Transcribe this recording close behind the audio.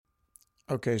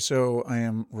Okay, so I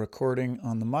am recording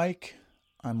on the mic.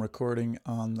 I'm recording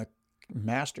on the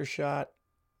master shot.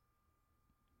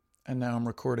 And now I'm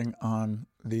recording on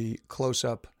the close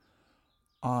up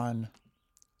on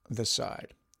the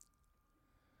side.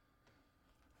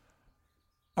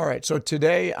 All right, so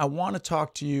today I want to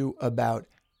talk to you about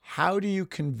how do you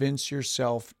convince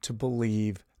yourself to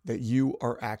believe that you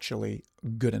are actually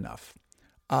good enough.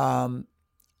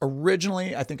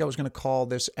 Originally, I think I was going to call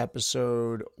this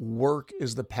episode Work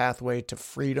is the Pathway to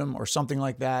Freedom or something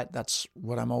like that. That's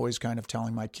what I'm always kind of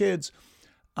telling my kids.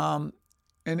 And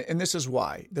this is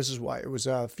why. This is why. It was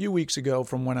a few weeks ago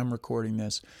from when I'm recording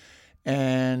this.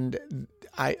 And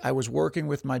I was working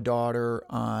with my daughter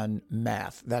on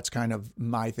math. That's kind of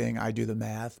my thing. I do the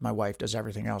math. My wife does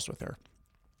everything else with her.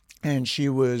 And she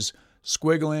was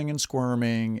squiggling and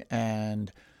squirming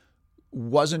and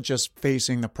wasn't just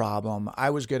facing the problem.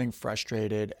 I was getting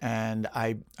frustrated, and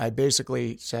I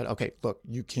basically said, okay, look,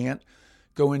 you can't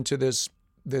go into this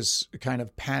kind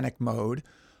of panic mode.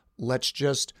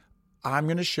 I'm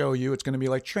going to show you, it's going to be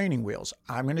like training wheels.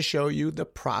 I'm going to show you the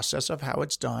process of how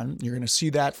it's done. You're going to see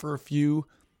that for a few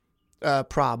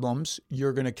problems.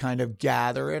 You're going to kind of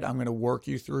gather it. I'm going to work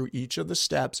you through each of the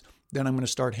steps. Then I'm going to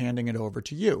start handing it over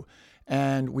to you.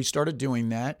 And we started doing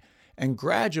that. And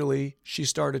gradually, she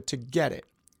started to get it.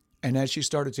 And as she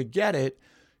started to get it,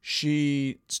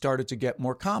 she started to get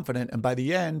more confident. And by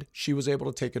the end, she was able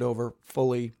to take it over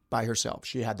fully by herself.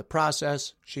 She had the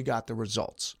process. She got the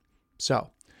results. So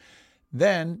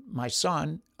then my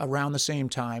son, around the same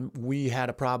time, we had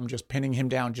a problem just pinning him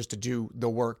down just to do the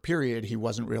work, period. He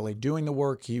wasn't really doing the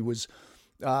work. He was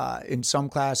in some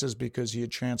classes because he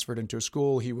had transferred into a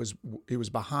school. He was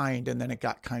behind, and then it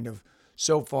got kind of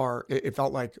so far, it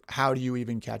felt like, how do you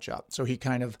even catch up? So he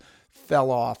kind of fell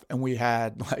off, and we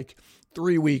had like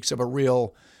 3 weeks of a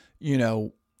real,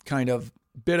 kind of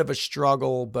bit of a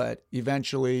struggle, but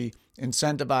eventually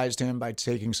incentivized him by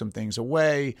taking some things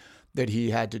away that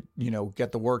he had to,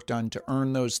 get the work done to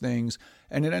earn those things.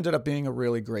 And it ended up being a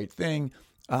really great thing.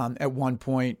 At one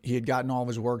point, he had gotten all of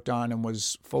his work done and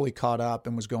was fully caught up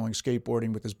and was going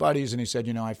skateboarding with his buddies. And he said,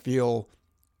 I feel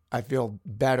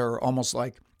better, almost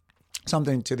like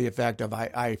something to the effect of,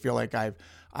 I feel like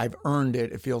I've earned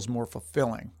it. It feels more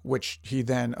fulfilling, which he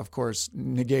then, of course,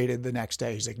 negated the next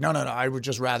day. He's like, no, I would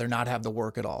just rather not have the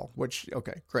work at all, which,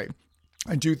 okay, great.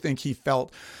 I do think he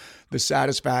felt the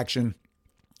satisfaction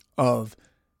of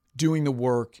doing the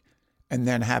work and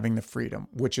then having the freedom,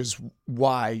 which is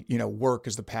why, work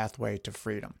is the pathway to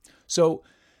freedom. So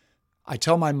I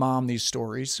tell my mom these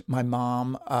stories. My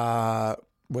mom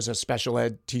was a special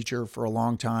ed teacher for a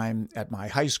long time at my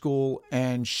high school.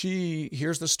 And she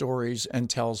hears the stories and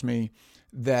tells me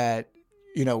that,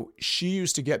 she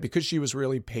used to get, because she was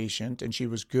really patient and she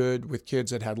was good with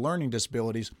kids that had learning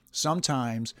disabilities,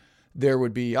 sometimes there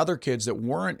would be other kids that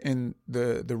weren't in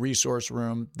the resource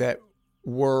room that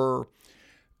were,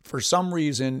 for some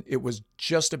reason, it was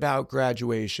just about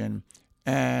graduation.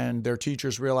 And their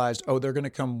teachers realized, they're going to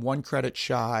come 1 credit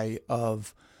shy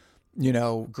of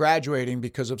graduating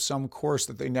because of some course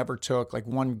that they never took. Like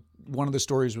one of the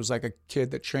stories was like a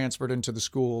kid that transferred into the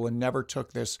school and never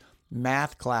took this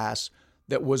math class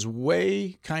that was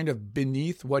way kind of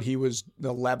beneath what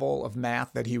the level of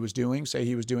math that he was doing. Say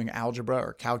he was doing algebra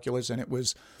or calculus, and it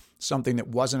was something that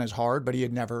wasn't as hard, but he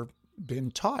had never been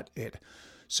taught it.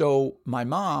 So my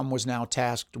mom was now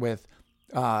tasked with,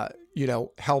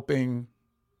 helping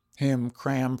him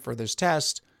cram for this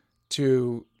test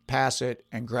to pass it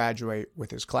and graduate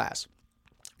with his class.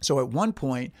 So at one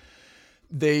point,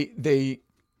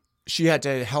 she had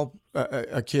to help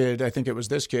a kid, I think it was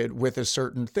this kid, with a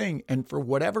certain thing. And for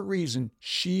whatever reason,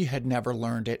 she had never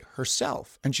learned it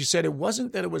herself. And she said it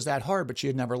wasn't that it was that hard, but she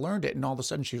had never learned it. And all of a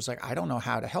sudden she was like, I don't know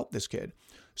how to help this kid.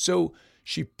 So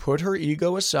she put her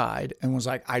ego aside and was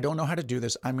like, I don't know how to do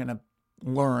this. I'm going to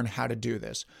learn how to do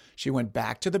this. She went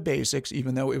back to the basics,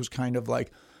 even though it was kind of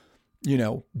like,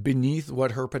 beneath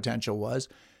what her potential was.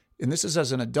 And this is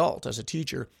as an adult, as a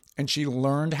teacher. And she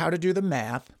learned how to do the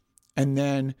math. And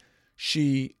then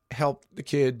she helped the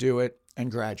kid do it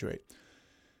and graduate.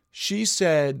 She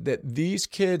said that these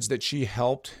kids that she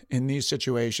helped in these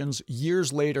situations,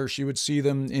 years later, she would see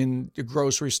them in the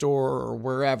grocery store or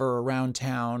wherever around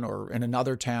town or in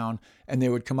another town. And they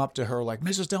would come up to her like,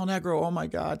 Mrs. Del Negro, oh my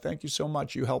God, thank you so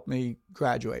much. You helped me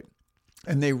graduate.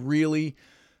 And they really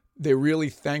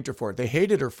thanked her for it. They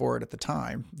hated her for it at the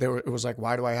time. It was like,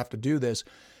 why do I have to do this?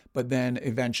 But then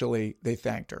eventually they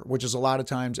thanked her, which is a lot of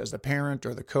times as the parent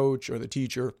or the coach or the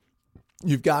teacher,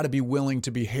 you've got to be willing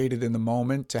to be hated in the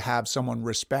moment to have someone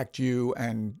respect you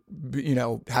and,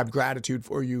 have gratitude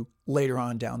for you later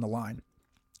on down the line.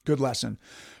 Good lesson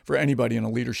for anybody in a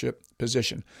leadership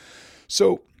position.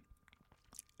 So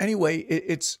anyway,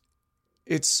 it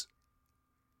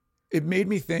made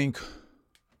me think,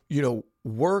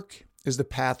 work is the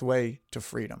pathway to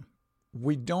freedom.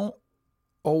 We don't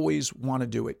always want to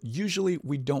do it. Usually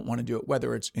we don't want to do it,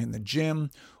 whether it's in the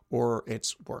gym or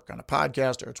it's work on a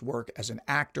podcast or it's work as an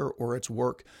actor or it's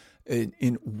work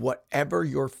in whatever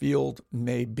your field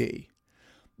may be.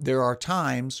 There are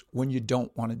times when you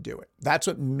don't want to do it. That's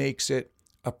what makes it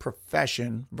a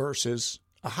profession versus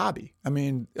a hobby. I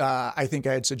mean, I think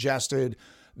I had suggested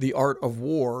The Art of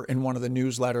War in one of the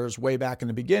newsletters way back in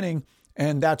the beginning,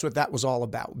 and that's what that was all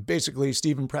about. Basically,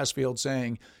 Stephen Pressfield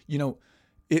saying,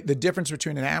 the difference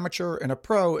between an amateur and a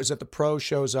pro is that the pro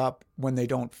shows up when they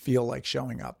don't feel like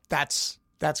showing up. That's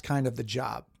kind of the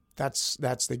job. That's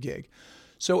the gig.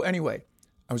 So anyway,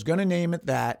 I was going to name it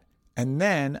that. And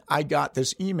then I got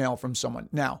this email from someone.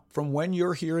 Now, from when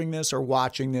you're hearing this or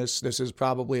watching this, this is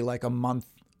probably like a month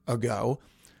ago.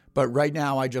 But right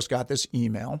now I just got this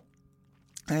email.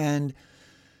 And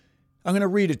I'm going to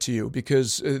read it to you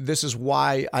because this is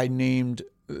why I named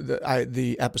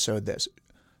the episode this.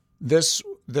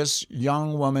 This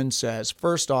young woman says,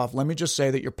 first off, let me just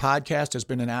say that your podcast has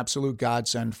been an absolute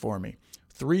godsend for me.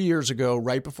 3 years ago,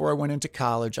 right before I went into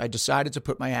college, I decided to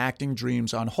put my acting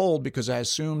dreams on hold because I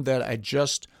assumed that I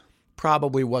just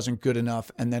probably wasn't good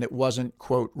enough and that it wasn't,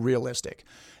 quote, realistic.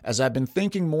 As I've been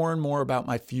thinking more and more about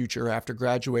my future after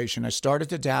graduation, I started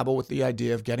to dabble with the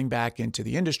idea of getting back into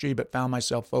the industry, but found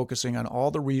myself focusing on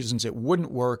all the reasons it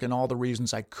wouldn't work and all the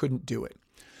reasons I couldn't do it.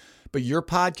 But your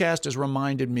podcast has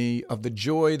reminded me of the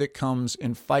joy that comes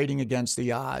in fighting against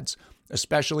the odds,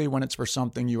 especially when it's for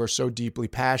something you are so deeply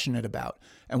passionate about.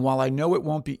 And while I know it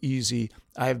won't be easy,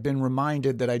 I have been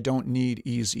reminded that I don't need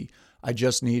easy. I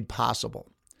just need possible.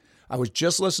 I was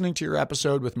just listening to your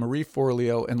episode with Marie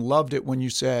Forleo and loved it when you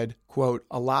said, quote,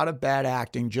 a lot of bad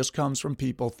acting just comes from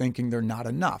people thinking they're not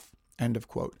enough, end of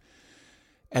quote.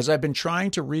 As I've been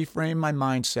trying to reframe my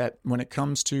mindset when it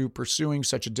comes to pursuing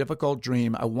such a difficult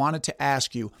dream, I wanted to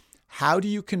ask you, how do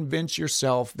you convince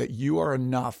yourself that you are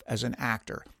enough as an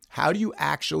actor? How do you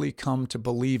actually come to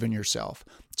believe in yourself,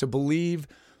 to believe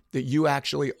that you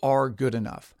actually are good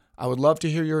enough? I would love to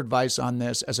hear your advice on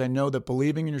this, as I know that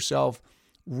believing in yourself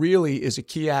really is a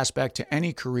key aspect to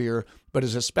any career, but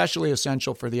is especially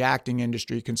essential for the acting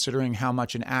industry, considering how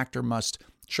much an actor must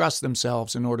trust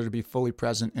themselves in order to be fully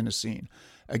present in a scene.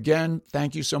 Again,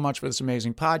 thank you so much for this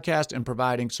amazing podcast and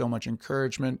providing so much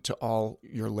encouragement to all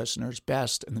your listeners.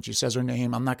 Best. And then she says her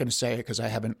name. I'm not going to say it because I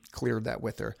haven't cleared that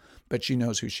with her, but she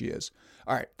knows who she is.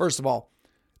 All right. First of all,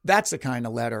 that's the kind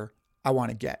of letter I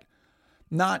want to get.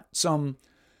 Not some,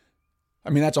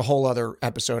 that's a whole other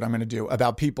episode I'm going to do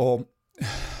about people,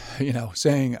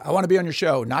 saying, I want to be on your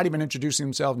show, not even introducing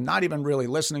themselves, not even really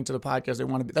listening to the podcast they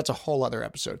want to be. That's a whole other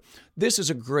episode. This is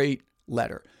a great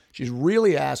letter. She's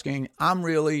really asking, I'm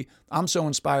so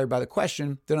inspired by the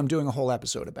question that I'm doing a whole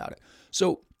episode about it.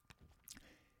 So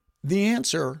the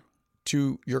answer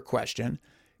to your question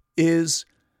is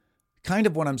kind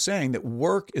of what I'm saying, that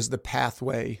work is the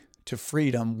pathway to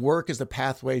freedom. Work is the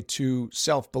pathway to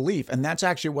self-belief. And that's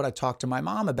actually what I talked to my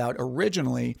mom about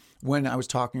originally when I was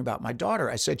talking about my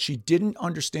daughter. I said she didn't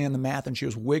understand the math and she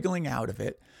was wiggling out of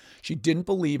it. She didn't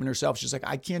believe in herself. She's like,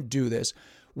 I can't do this.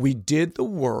 We did the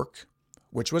work,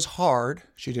 which was hard.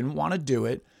 She didn't want to do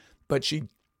it, but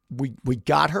we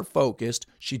got her focused.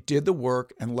 She did the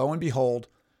work, and lo and behold,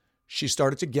 she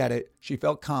started to get it. She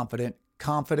felt confident.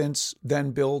 Confidence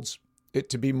then builds it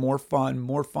to be more fun.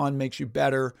 More fun makes you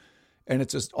better. And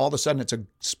it's just, all of a sudden it's a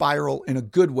spiral in a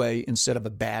good way instead of a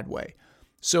bad way.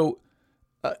 So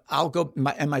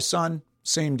my son,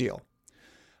 same deal.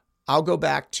 I'll go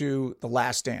back to The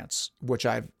Last Dance, which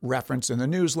I've referenced in the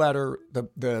newsletter,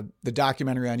 the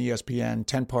documentary on ESPN,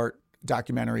 10-part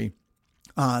documentary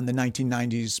on the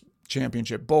 1990s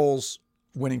championship Bulls,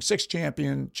 winning 6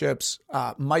 championships,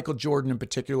 Michael Jordan in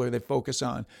particular, they focus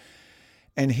on,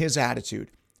 and his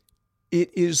attitude.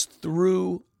 It is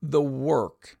through the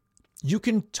work. You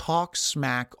can talk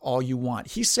smack all you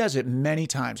want. He says it many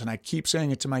times, and I keep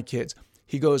saying it to my kids.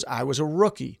 He goes, I was a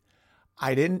rookie.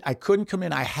 I couldn't come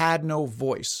in. I had no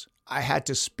voice. I had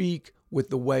to speak with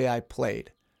the way I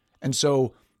played. And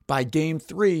so by game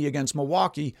 3 against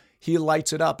Milwaukee, he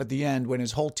lights it up at the end when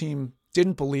his whole team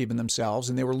didn't believe in themselves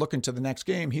and they were looking to the next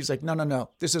game. He's like, no,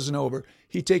 this isn't over.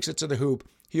 He takes it to the hoop.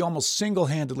 He almost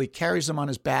single-handedly carries them on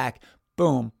his back.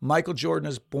 Boom. Michael Jordan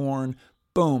is born.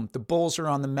 Boom. The Bulls are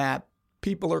on the map.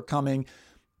 People are coming.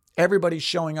 Everybody's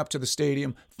showing up to the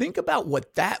stadium. Think about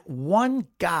what that one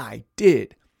guy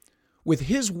did with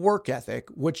his work ethic,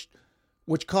 which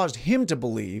caused him to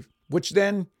believe which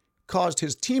then caused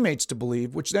his teammates to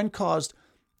believe, which then caused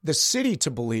the city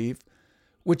to believe,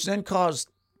 which then caused,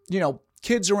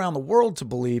 kids around the world to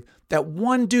believe that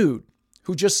one dude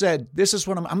who just said, this is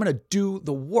what I'm going to do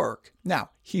the work. Now,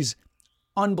 he's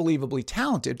unbelievably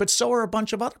talented, but so are a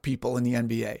bunch of other people in the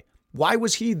NBA. Why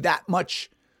was he that much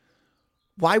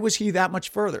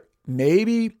further?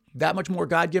 Maybe that much more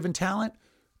God-given talent?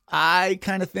 I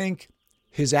kind of think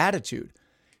his attitude.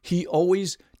 He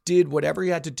always did whatever he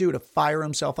had to do to fire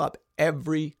himself up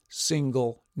every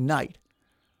single night,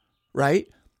 right?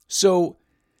 So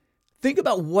think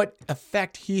about what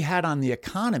effect he had on the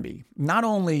economy, not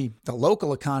only the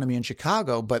local economy in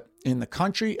Chicago, but in the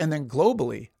country and then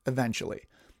globally eventually.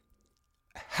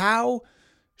 How,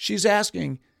 she's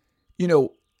asking,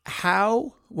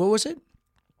 how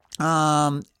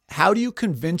do you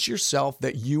convince yourself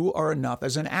that you are enough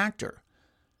as an actor?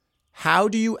 How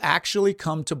do you actually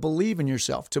come to believe in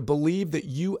yourself, to believe that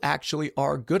you actually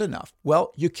are good enough?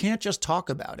 Well, you can't just talk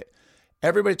about it.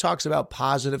 Everybody talks about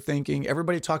positive thinking.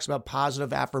 Everybody talks about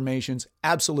positive affirmations.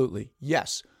 Absolutely.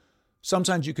 Yes.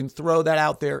 Sometimes you can throw that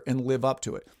out there and live up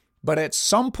to it. But at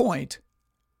some point,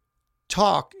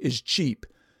 talk is cheap.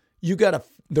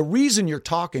 The reason you're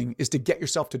talking is to get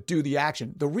yourself to do the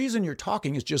action. The reason you're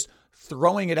talking is just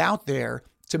throwing it out there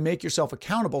to make yourself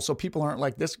accountable so people aren't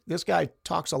like, this guy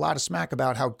talks a lot of smack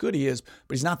about how good he is,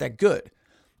 but he's not that good.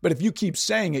 But if you keep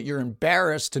saying it, you're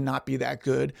embarrassed to not be that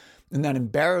good. And that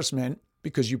embarrassment,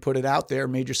 because you put it out there,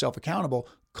 made yourself accountable,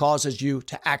 causes you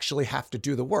to actually have to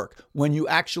do the work. When you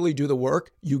actually do the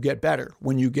work, you get better.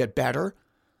 When you get better,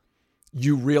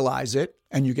 you realize it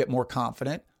and you get more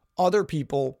confident. Other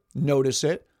people notice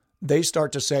it. They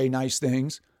start to say nice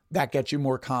things. That gets you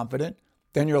more confident.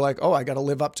 Then you're like, oh, I got to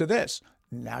live up to this.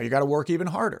 Now you got to work even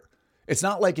harder. It's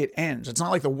not like it ends. It's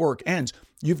not like the work ends.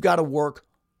 You've got to work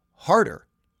harder,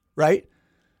 right?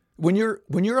 When you're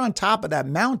on top of that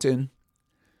mountain,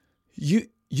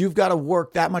 you've got to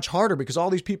work that much harder because all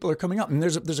these people are coming up. And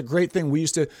there's a great thing.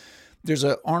 There's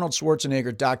a Arnold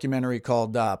Schwarzenegger documentary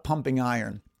called Pumping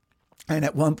Iron. And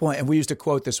at one point, and we used to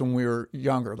quote this when we were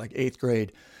younger, like 8th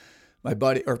grade, my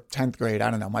buddy, or 10th grade, I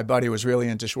don't know. My buddy was really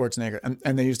into Schwarzenegger.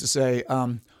 And they used to say,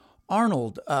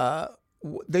 Arnold,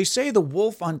 they say the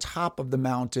wolf on top of the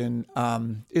mountain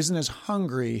isn't as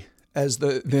hungry as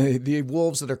the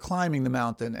wolves that are climbing the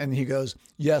mountain. And he goes,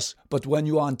 yes, but when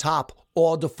you're on top,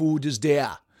 all the food is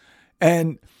there.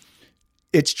 And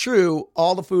it's true.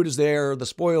 All the food is there. The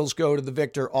spoils go to the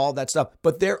victor, all that stuff.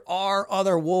 But there are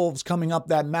other wolves coming up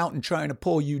that mountain trying to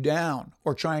pull you down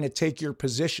or trying to take your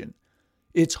position.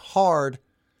 It's hard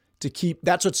to keep.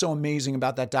 That's what's so amazing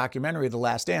about that documentary, The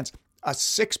Last Dance. A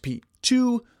 6-peat,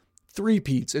 2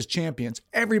 3-peats as champions.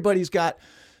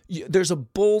 There's a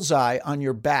bullseye on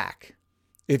your back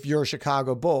if you're a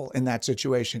Chicago Bull in that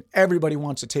situation. Everybody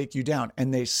wants to take you down,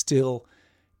 and they still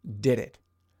did it.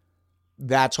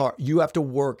 That's hard. You have to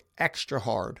work extra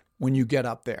hard when you get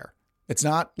up there. It's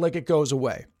not like it goes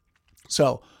away.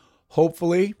 So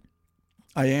hopefully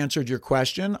I answered your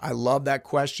question. I love that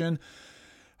question.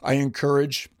 I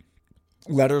encourage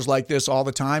letters like this all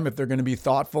the time. If they're going to be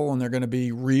thoughtful and they're going to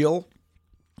be real,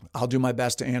 I'll do my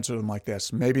best to answer them like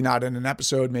this. Maybe not in an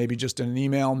episode, maybe just in an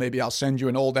email. Maybe I'll send you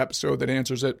an old episode that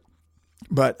answers it.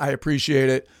 But I appreciate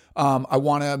it. I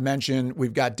want to mention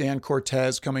we've got Dan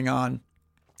Cortez coming on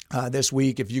this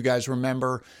week. If you guys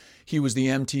remember, he was the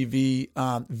MTV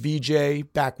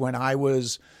VJ back when I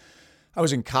was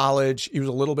in college. He was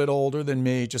a little bit older than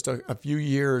me, just a few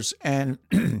years. And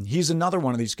he's another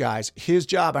one of these guys. His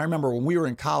job, I remember when we were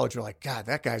in college, we're like, God,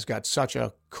 that guy's got such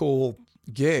a cool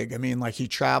gig. I mean, like he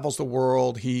travels the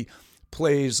world. He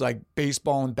plays like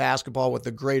baseball and basketball with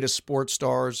the greatest sports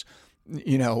stars,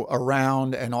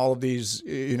 around, and all of these,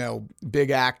 big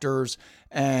actors.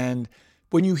 And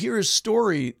when you hear his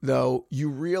story, though, you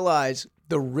realize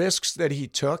the risks that he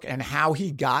took and how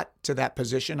he got to that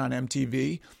position on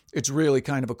MTV. It's really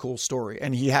kind of a cool story.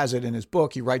 And he has it in his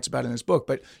book. He writes about it in his book.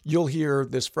 But you'll hear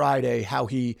this Friday how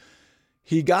he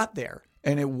got there.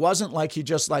 And it wasn't like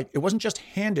it wasn't just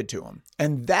handed to him.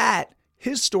 And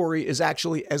his story is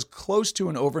actually as close to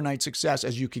an overnight success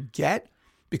as you could get,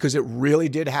 because it really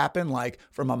did happen like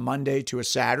from a Monday to a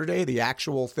Saturday, the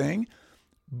actual thing.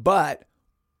 But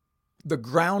the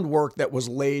groundwork that was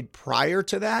laid prior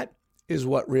to that is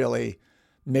what really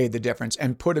made the difference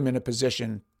and put him in a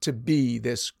position to be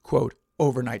this, quote,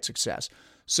 overnight success.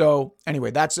 So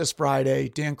anyway, that's this Friday,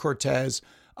 Dan Cortez.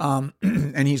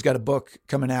 And he's got a book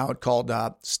coming out called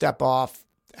Step Off,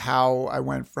 How I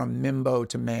Went from Mimbo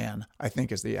to Man, I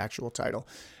think is the actual title.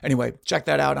 Anyway, check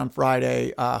that out on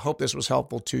Friday. Hope this was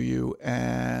helpful to you.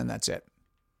 And that's it.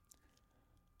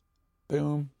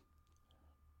 Boom.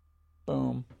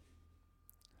 Boom.